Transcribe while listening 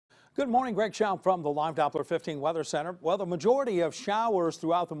Good morning, Greg Schaum from the Live Doppler 15 Weather Center. Well, the majority of showers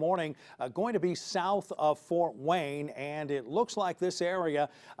throughout the morning going to be south of Fort Wayne, and it looks like this area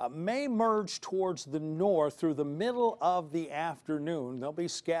may merge towards the north through the middle of the afternoon. There'll be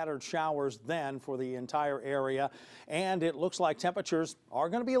scattered showers then for the entire area, and it looks like temperatures are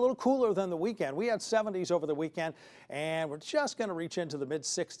going to be a little cooler than the weekend. We had 70s over the weekend, and we're just going to reach into the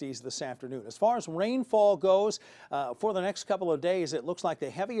mid-60s this afternoon. As far as rainfall goes, for the next couple of days, it looks like the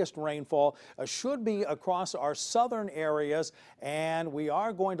heaviest rainfall should be across our southern areas, and we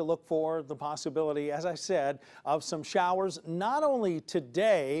are going to look for the possibility, as I said, of some showers not only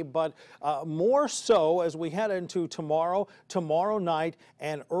today but more so as we head into tomorrow night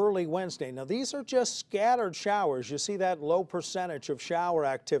and early Wednesday. Now these are just scattered showers. You see that low percentage of shower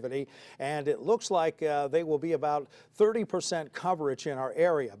activity, and it looks like they will be about 30% coverage in our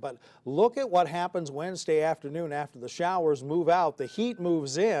area. But look at what happens Wednesday afternoon after the showers move out. The heat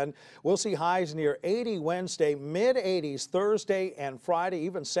moves in. We'll see highs near 80 Wednesday, mid-80s Thursday and Friday,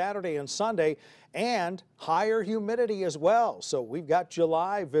 even Saturday and Sunday, and higher humidity as well. So we've got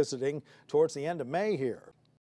July visiting towards the end of May here.